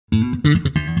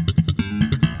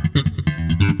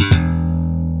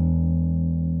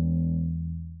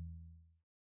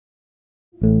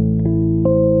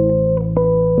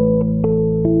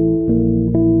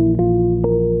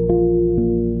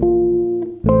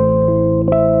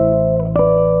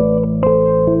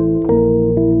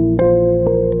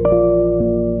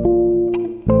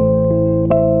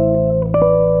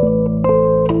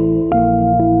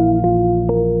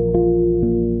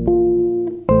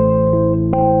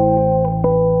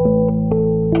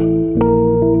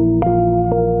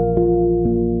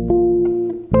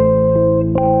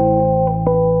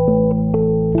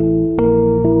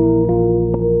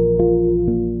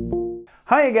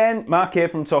again, Mark here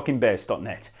from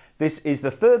TalkingBass.net. This is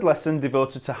the third lesson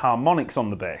devoted to harmonics on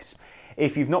the bass.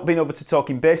 If you've not been over to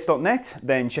TalkingBass.net,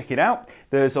 then check it out.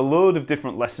 There's a load of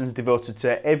different lessons devoted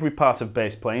to every part of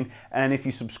bass playing, and if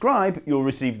you subscribe, you'll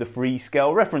receive the free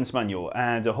scale reference manual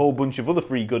and a whole bunch of other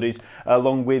free goodies,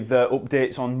 along with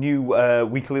updates on new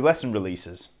weekly lesson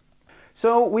releases.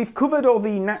 So we've covered all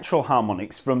the natural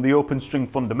harmonics from the open string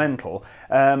fundamental.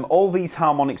 All these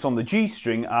harmonics on the G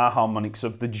string are harmonics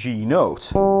of the G note.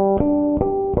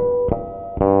 So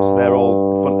they're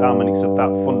all harmonics of that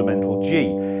fundamental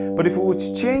G. But if we were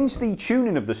to change the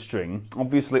tuning of the string,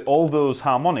 obviously all those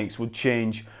harmonics would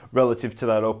change relative to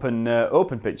that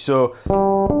open pitch. So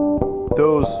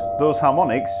those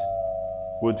harmonics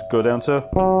would go down to,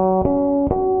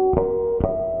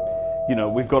 you know,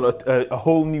 we've got a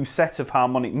whole new set of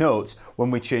harmonic notes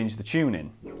when we change the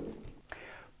tuning.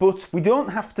 But we don't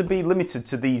have to be limited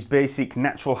to these basic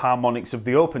natural harmonics of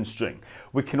the open string.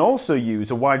 We can also use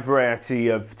a wide variety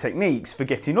of techniques for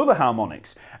getting other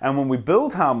harmonics. And when we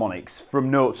build harmonics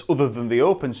from notes other than the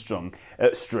open string,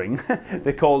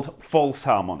 they're called false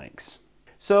harmonics.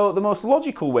 So the most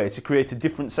logical way to create a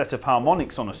different set of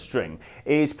harmonics on a string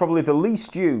is probably the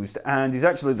least used and is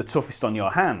actually the toughest on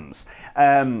your hands,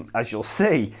 as you'll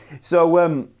see.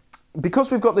 So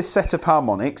because we've got this set of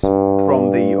harmonics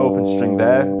from the open string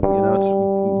there, you know, it's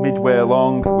midway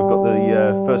along, we've got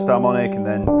the first harmonic and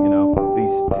then, you know,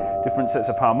 these different sets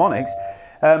of harmonics.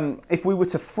 If we were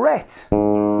to fret,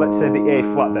 let's say the A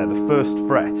flat there, the first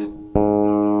fret,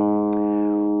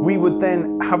 we would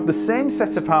then have the same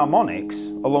set of harmonics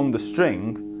along the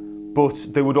string, but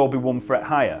they would all be one fret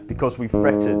higher because we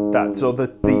fretted that. So the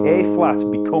A flat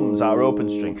becomes our open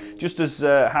string, just as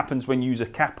happens when you use a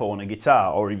capo on a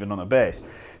guitar or even on a bass.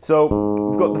 So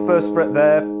we've got the first fret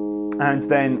there, and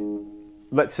then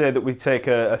let's say that we take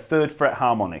a third fret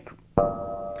harmonic.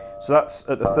 So that's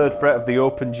at the third fret of the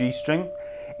open G string.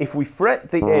 If we fret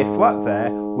the A flat there,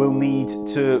 we'll need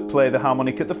to play the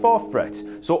harmonic at the fourth fret.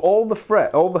 So all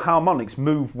the harmonics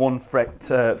move one fret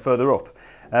further up.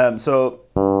 So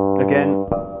again,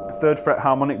 third fret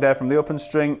harmonic there from the open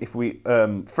string. If we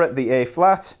fret the A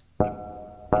flat,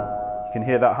 you can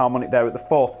hear that harmonic there at the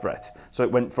fourth fret. So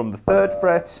it went from the third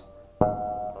fret.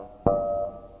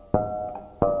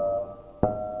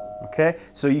 Okay,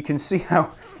 so you can see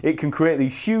how it can create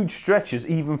these huge stretches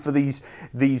even for these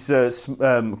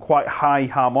quite high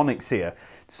harmonics here.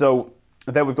 So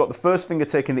there we've got the first finger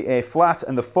taking the A flat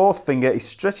and the fourth finger is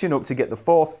stretching up to get the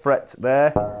fourth fret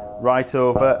there, right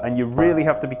over, and you really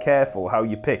have to be careful how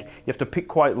you pick. You have to pick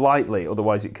quite lightly,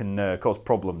 otherwise it can cause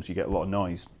problems. You get a lot of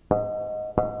noise.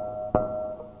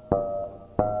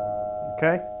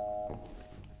 Okay.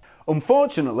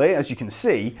 Unfortunately, as you can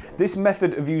see, this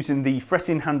method of using the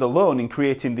fretting hand alone in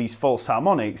creating these false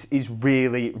harmonics is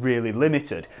really, really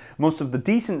limited. Most of the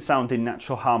decent sounding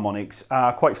natural harmonics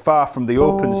are quite far from the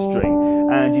open string,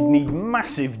 and you'd need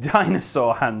massive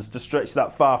dinosaur hands to stretch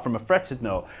that far from a fretted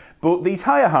note. But these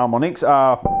higher harmonics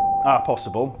are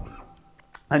possible,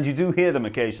 and you do hear them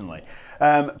occasionally.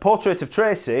 Portrait of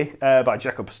Tracy by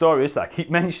Jaco Pastorius, that I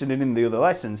keep mentioning in the other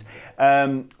lessons,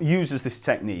 uses this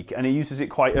technique, and he uses it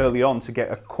quite early on to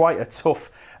get quite a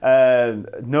tough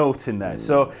note in there.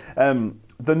 So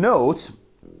the note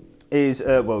is,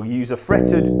 well, you use a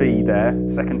fretted B there,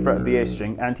 second fret of the A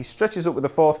string, and he stretches up with the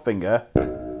fourth finger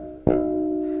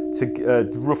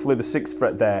to roughly the sixth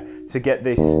fret there to get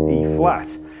this E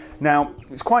flat. Now,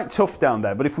 it's quite tough down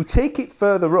there, but if we take it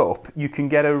further up, you can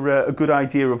get a good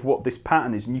idea of what this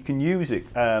pattern is, and you can use it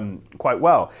quite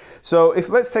well. So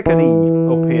let's take an E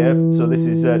up here, so this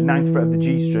is 9th fret of the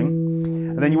G string,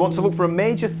 and then you want to look for a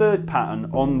major third pattern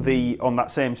on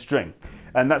that same string.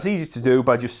 And that's easy to do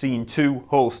by just seeing two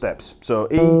whole steps. So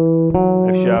E,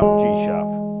 F sharp, G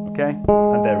sharp. Okay,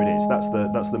 and there it is. That's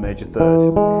the major third.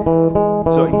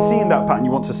 So in seeing that pattern,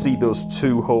 you want to see those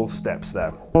two whole steps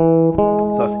there.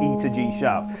 So that's E to G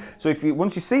sharp. So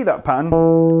once you see that pattern,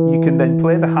 you can then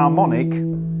play the harmonic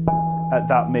at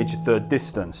that major third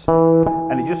distance.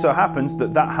 And it just so happens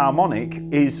that that harmonic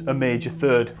is a major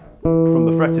third from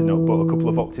the fretted note, but a couple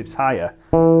of octaves higher.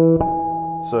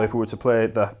 So if we were to play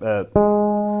that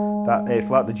A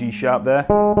flat, the G sharp there,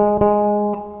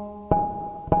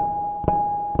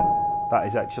 that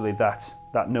is actually that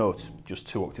note, just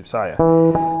 2 octaves higher.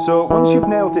 So once you've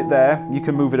nailed it there, you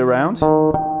can move it around.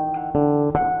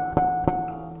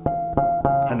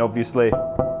 And obviously,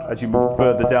 as you move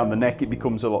further down the neck, it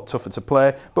becomes a lot tougher to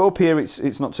play. But up here,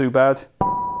 it's not too bad.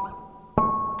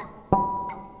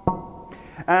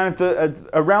 And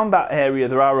around that area,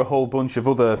 there are a whole bunch of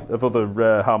other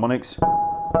harmonics.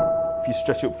 If you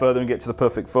stretch up further and get to the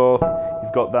perfect fourth,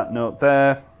 you've got that note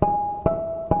there.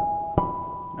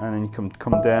 then you can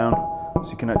come down,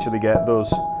 so you can actually get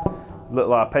those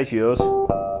little arpeggios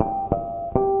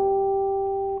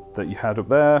that you had up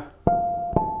there.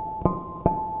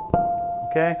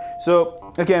 Okay,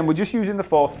 so again, we're just using the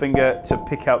fourth finger to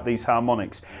pick out these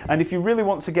harmonics. And if you really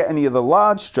want to get any of the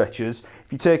large stretches,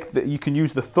 if you take you can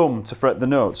use the thumb to fret the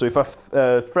note. So if I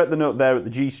fret the note there at the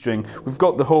G string, we've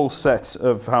got the whole set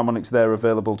of harmonics there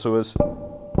available to us.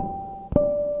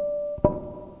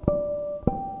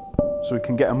 So we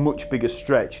can get a much bigger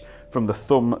stretch from the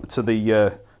thumb to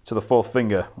the fourth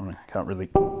finger. I can't really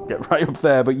get right up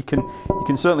there, but you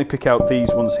can certainly pick out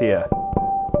these ones here.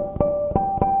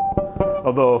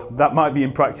 Although that might be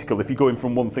impractical if you're going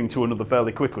from one thing to another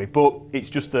fairly quickly, but it's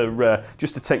just a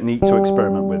technique to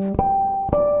experiment with.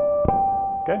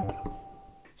 Okay.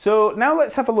 So now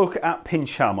let's have a look at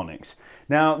pinch harmonics.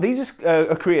 Now these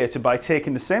are created by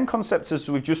taking the same concept as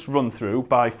we've just run through,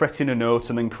 by fretting a note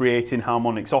and then creating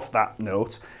harmonics off that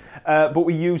note. But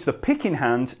we use the picking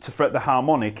hand to fret the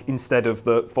harmonic instead of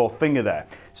the fourth finger there.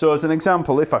 So as an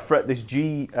example, if I fret this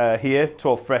G here,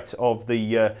 12th fret of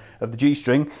the G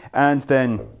string, and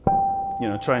then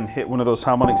try and hit one of those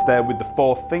harmonics there with the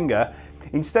fourth finger,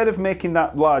 instead of making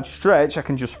that large stretch, I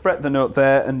can just fret the note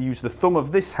there and use the thumb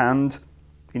of this hand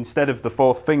instead of the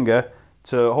fourth finger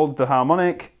to hold the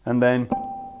harmonic, and then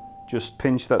just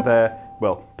pinch that there,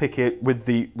 well, pick it with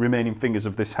the remaining fingers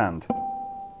of this hand.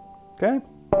 Okay?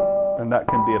 And that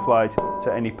can be applied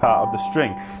to any part of the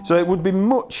string. So it would be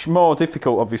much more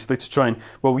difficult, obviously, to try and,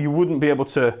 well, you wouldn't be able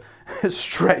to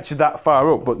stretch that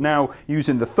far up, but now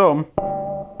using the thumb,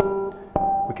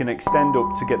 we can extend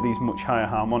up to get these much higher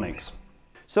harmonics.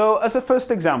 So as a first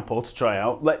example to try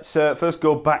out, let's first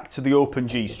go back to the open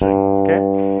G string, okay?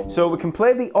 So we can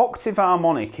play the octave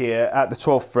harmonic here at the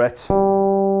 12th fret,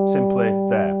 simply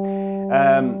there.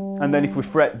 And then if we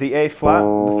fret the A flat,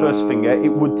 the first finger, it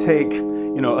would take,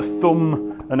 a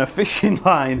thumb and a fishing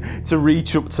line to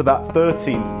reach up to that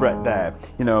 13th fret there.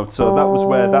 So that was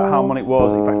where that harmonic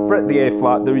was. If I fret the A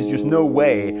flat, there is just no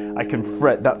way I can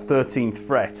fret that 13th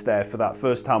fret there for that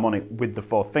first harmonic with the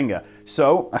fourth finger.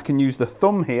 So I can use the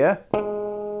thumb here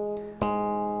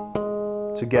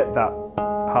to get that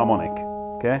harmonic,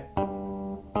 okay?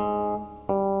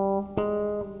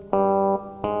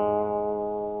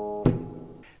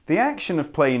 The action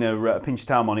of playing a pinched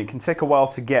harmonic can take a while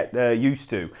to get used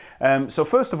to. So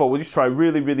first of all, we'll just try a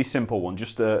really, really simple one,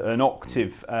 just an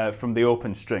octave from the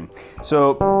open string.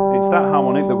 So it's that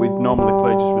harmonic that we'd normally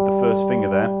play just with the first finger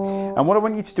there. And what I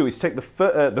want you to do is take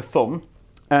the thumb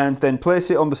and then place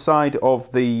it on the side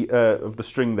of the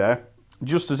string there,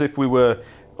 just as if we were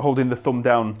holding the thumb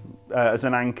down as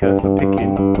an anchor for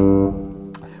picking.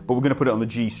 But we're going to put it on the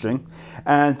G string,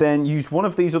 and then use one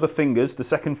of these other fingers, the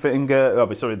second finger,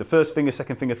 the first finger,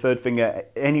 second finger, third finger,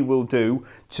 any will do,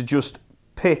 to just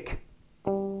pick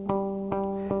the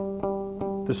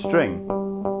string.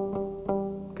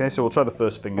 Okay, so we'll try the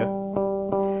first finger.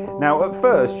 Now at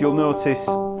first you'll notice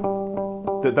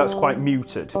that that's quite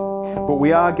muted, but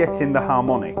we are getting the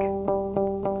harmonic.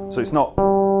 So it's not,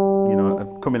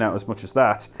 coming out as much as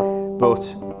that,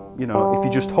 but if you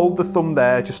just hold the thumb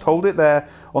there, just hold it there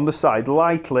on the side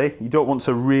lightly. You don't want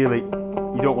to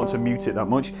mute it that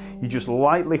much. You just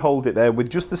lightly hold it there with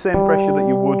just the same pressure that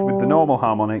you would with the normal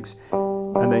harmonics,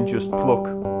 and then just pluck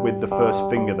with the first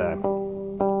finger there.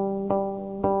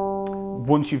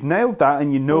 Once you've nailed that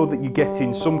and you know that you're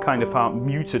getting some kind of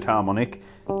muted harmonic,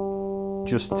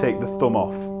 just take the thumb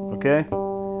off, okay?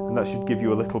 And that should give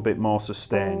you a little bit more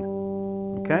sustain,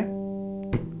 okay?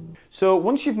 So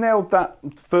once you've nailed that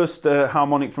first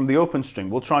harmonic from the open string,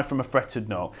 we'll try from a fretted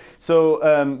note. So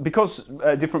because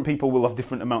different people will have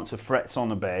different amounts of frets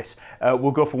on a bass,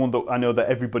 we'll go for one that I know that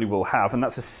everybody will have, and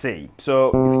that's a C. So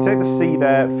if you take the C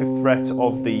there, 5th fret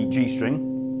of the G string,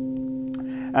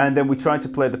 and then we try to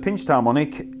play the pinched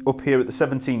harmonic up here at the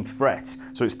 17th fret.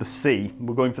 So it's the C,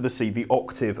 we're going for the C, the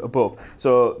octave above.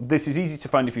 So this is easy to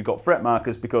find if you've got fret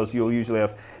markers, because you'll usually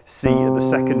have C at the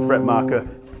 2nd fret marker,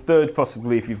 3rd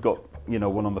possibly if you've got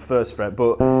one on the 1st fret,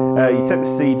 but you take the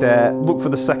C there, look for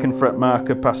the 2nd fret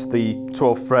marker past the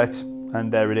 12th fret,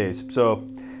 and there it is. So,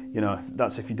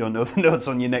 that's if you don't know the notes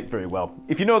on your neck very well.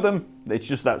 If you know them, it's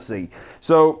just that C.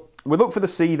 So we look for the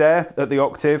C there at the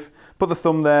octave, put the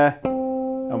thumb there,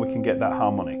 and we can get that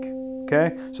harmonic,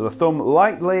 okay? So the thumb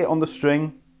lightly on the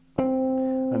string,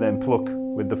 and then pluck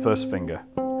with the first finger.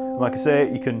 And like I say,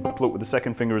 you can pluck with the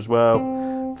 2nd finger as well,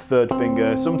 3rd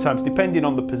finger. Sometimes, depending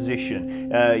on the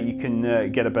position, you can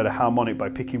get a better harmonic by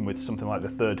picking with something like the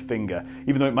 3rd finger,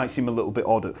 even though it might seem a little bit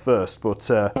odd at first, but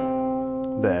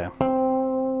there.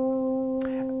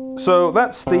 So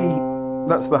that's the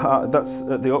that's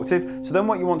the octave. So then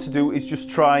what you want to do is just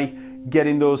try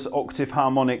getting those octave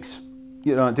harmonics,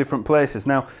 you know, at different places.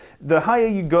 Now, the higher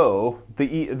you go,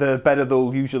 the better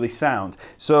they'll usually sound.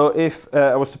 So if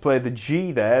I was to play the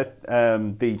G there,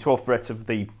 the 12th fret of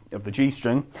the G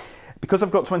string, because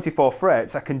I've got 24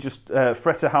 frets, I can just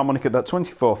fret a harmonic at that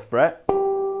 24th fret.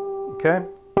 Okay.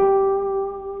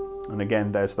 And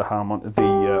again, there's the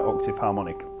octave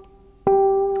harmonic.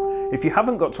 If you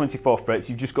haven't got 24 frets,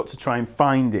 you've just got to try and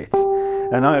find it.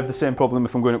 And I have the same problem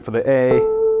if I'm going up for the A,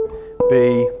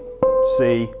 B,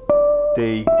 C,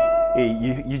 D,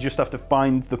 E. You just have to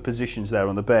find the positions there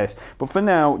on the bass. But for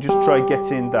now, just try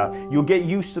getting that. You'll get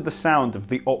used to the sound of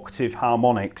the octave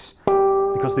harmonics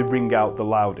because they ring out the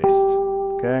loudest.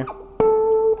 Okay?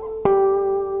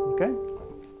 Okay?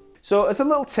 So as a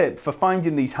little tip for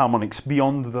finding these harmonics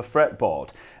beyond the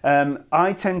fretboard,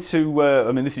 I tend to,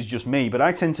 I mean this is just me, but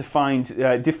I tend to find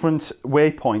different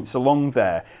waypoints along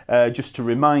there just to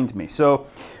remind me. So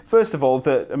first of all,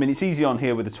 I mean it's easy on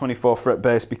here with the 24th fret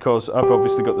bass because I've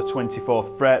obviously got the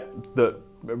 24th fret that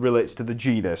relates to the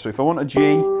G there. So if I want a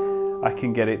G, I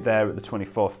can get it there at the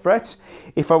 24th fret.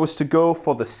 If I was to go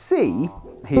for the C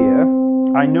here,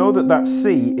 I know that that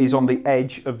C is on the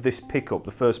edge of this pickup,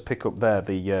 the first pickup there,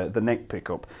 the neck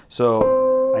pickup.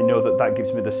 So I know that that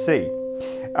gives me the C.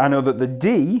 I know that the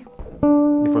D, if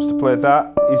I was to play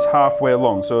that, is halfway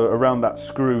along, so around that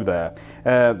screw there.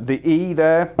 The E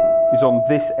there is on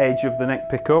this edge of the neck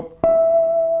pickup.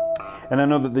 And I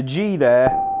know that the G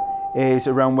there is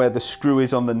around where the screw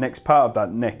is on the next part of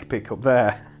that neck pickup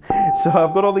there. So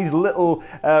I've got all these little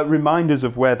reminders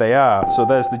of where they are. So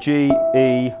there's the G,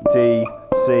 E, D,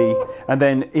 C, and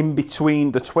then in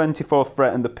between the 24th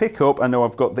fret and the pickup, I know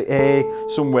I've got the A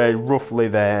somewhere roughly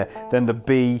there, then the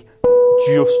B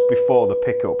just before the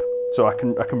pickup. So I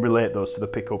can relate those to the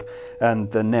pickup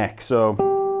and the neck. So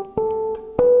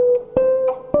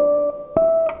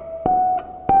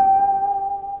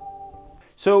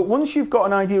once you've got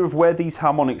an idea of where these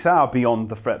harmonics are beyond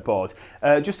the fretboard,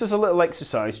 just as a little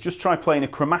exercise, just try playing the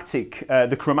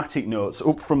chromatic notes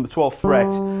up from the 12th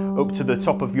fret up to the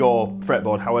top of your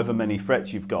fretboard, however many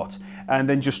frets you've got, and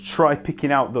then just try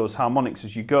picking out those harmonics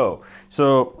as you go.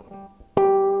 So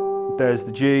there's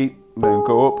the G, then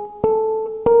go up.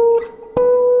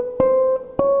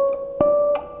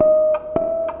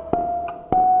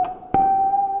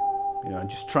 You know,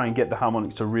 just try and get the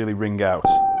harmonics to really ring out.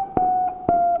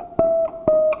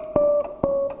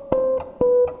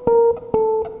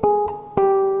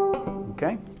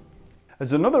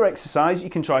 As another exercise,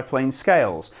 you can try playing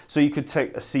scales. So you could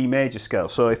take a C major scale.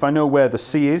 So if I know where the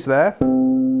C is there,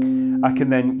 I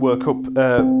can then work up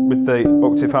with the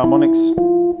octave harmonics.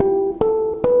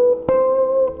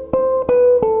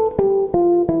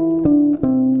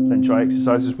 Then try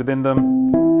exercises within them.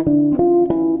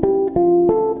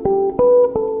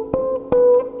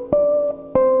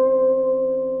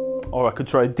 Or I could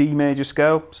try a D major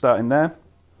scale, starting there.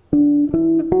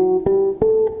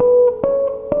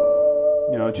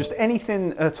 Just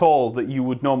anything at all that you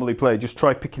would normally play, just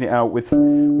try picking it out with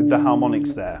the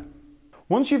harmonics there.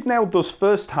 Once you've nailed those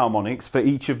first harmonics for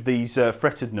each of these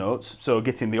fretted notes, so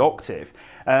getting the octave,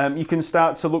 you can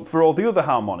start to look for all the other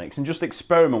harmonics and just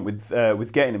experiment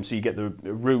with getting them. So you get the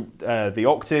root, the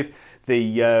octave,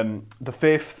 the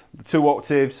fifth, the 2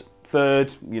 octaves,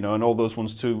 third, you know, and all those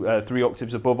ones 2, 3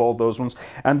 octaves above all those ones,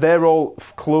 and they're all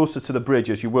closer to the bridge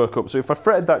as you work up. So if I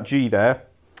fretted that G there,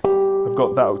 I've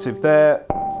got that octave there,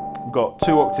 I've got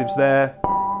 2 octaves there,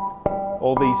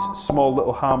 all these small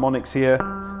little harmonics here.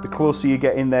 The closer you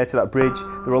get in there to that bridge,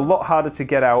 they're a lot harder to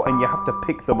get out and you have to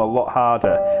pick them a lot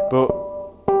harder.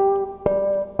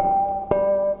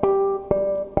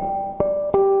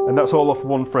 And that's all off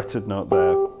 1 fretted note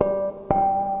there,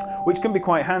 which can be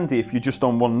quite handy if you're just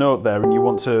on 1 note there and you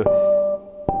want to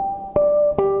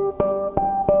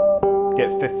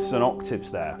get fifths and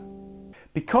octaves there.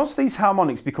 Because these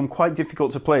harmonics become quite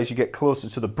difficult to play as you get closer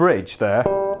to the bridge there,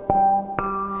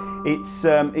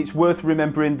 it's worth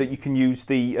remembering that you can use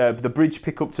the bridge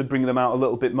pickup to bring them out a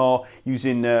little bit more,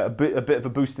 using a bit of a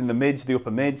boost in the mids, the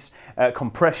upper mids,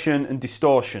 compression and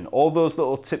distortion. All those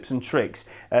little tips and tricks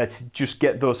to just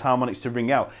get those harmonics to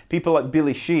ring out. People like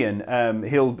Billy Sheehan,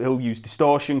 he'll use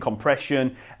distortion,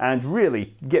 compression, and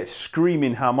really get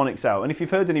screaming harmonics out. And if you've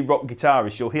heard any rock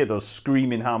guitarists, you'll hear those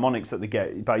screaming harmonics that they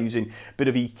get by using a bit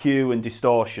of EQ and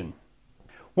distortion.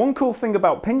 One cool thing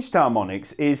about pinched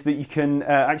harmonics is that you can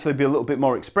actually be a little bit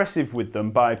more expressive with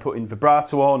them by putting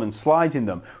vibrato on and sliding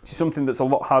them, which is something that's a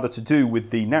lot harder to do with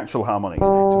the natural harmonics.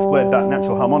 So if we've played that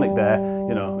natural harmonic there,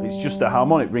 you know, it's just a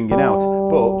harmonic ringing out.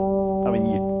 But, I mean,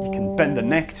 you can bend the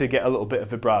neck to get a little bit of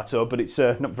vibrato, but it's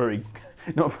not very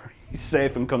not very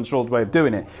safe and controlled way of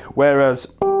doing it.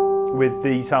 Whereas with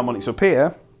these harmonics up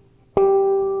here,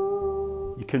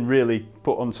 you can really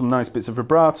put on some nice bits of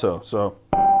vibrato. So,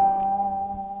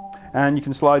 and you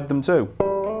can slide them too.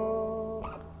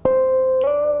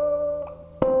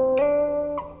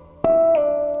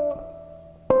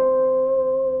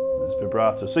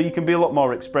 Vibrato. So you can be a lot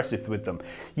more expressive with them.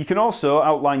 You can also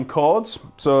outline chords.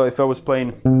 So if I was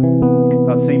playing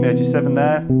that C major 7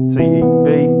 there, C, E,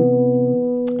 B,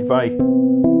 if I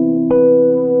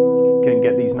can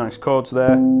get these nice chords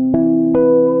there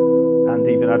and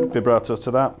even add vibrato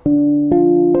to that.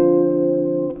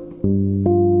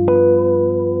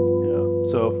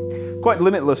 Yeah. So quite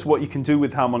limitless what you can do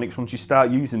with harmonics once you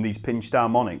start using these pinched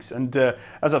harmonics, and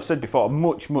as I've said before,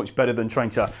 much better than trying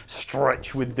to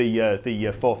stretch with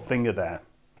the fourth finger there.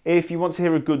 If you want to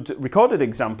hear a good recorded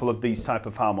example of these type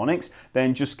of harmonics,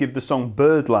 then just give the song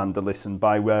Birdland a listen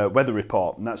by Weather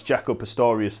Report, and that's Jaco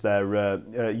Pastorius there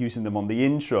using them on the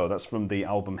intro. That's from the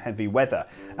album Heavy Weather,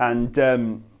 and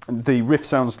the riff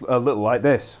sounds a little like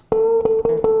this.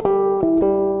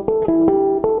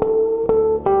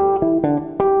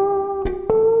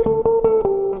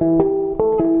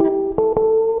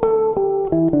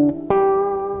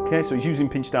 Okay, so he's using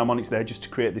pinched harmonics there just to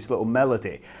create this little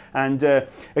melody. And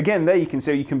again, there you can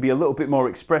see you can be a little bit more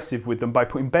expressive with them by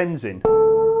putting bends in.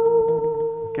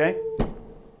 Okay.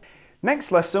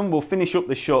 Next lesson, we'll finish up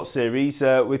this short series.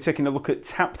 We're taking a look at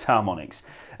tapped harmonics.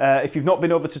 If you've not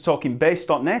been over to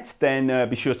TalkingBass.net, then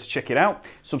be sure to check it out.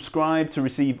 Subscribe to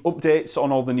receive updates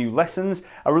on all the new lessons.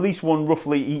 I release one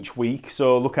roughly each week,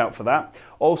 so look out for that.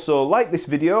 Also, like this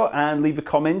video and leave a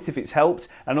comment if it's helped,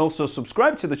 and also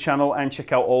subscribe to the channel and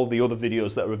check out all the other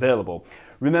videos that are available.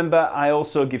 Remember, I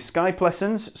also give Skype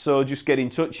lessons, so just get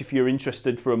in touch if you're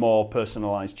interested for a more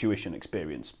personalised tuition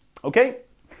experience. Okay,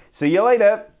 see you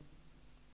later.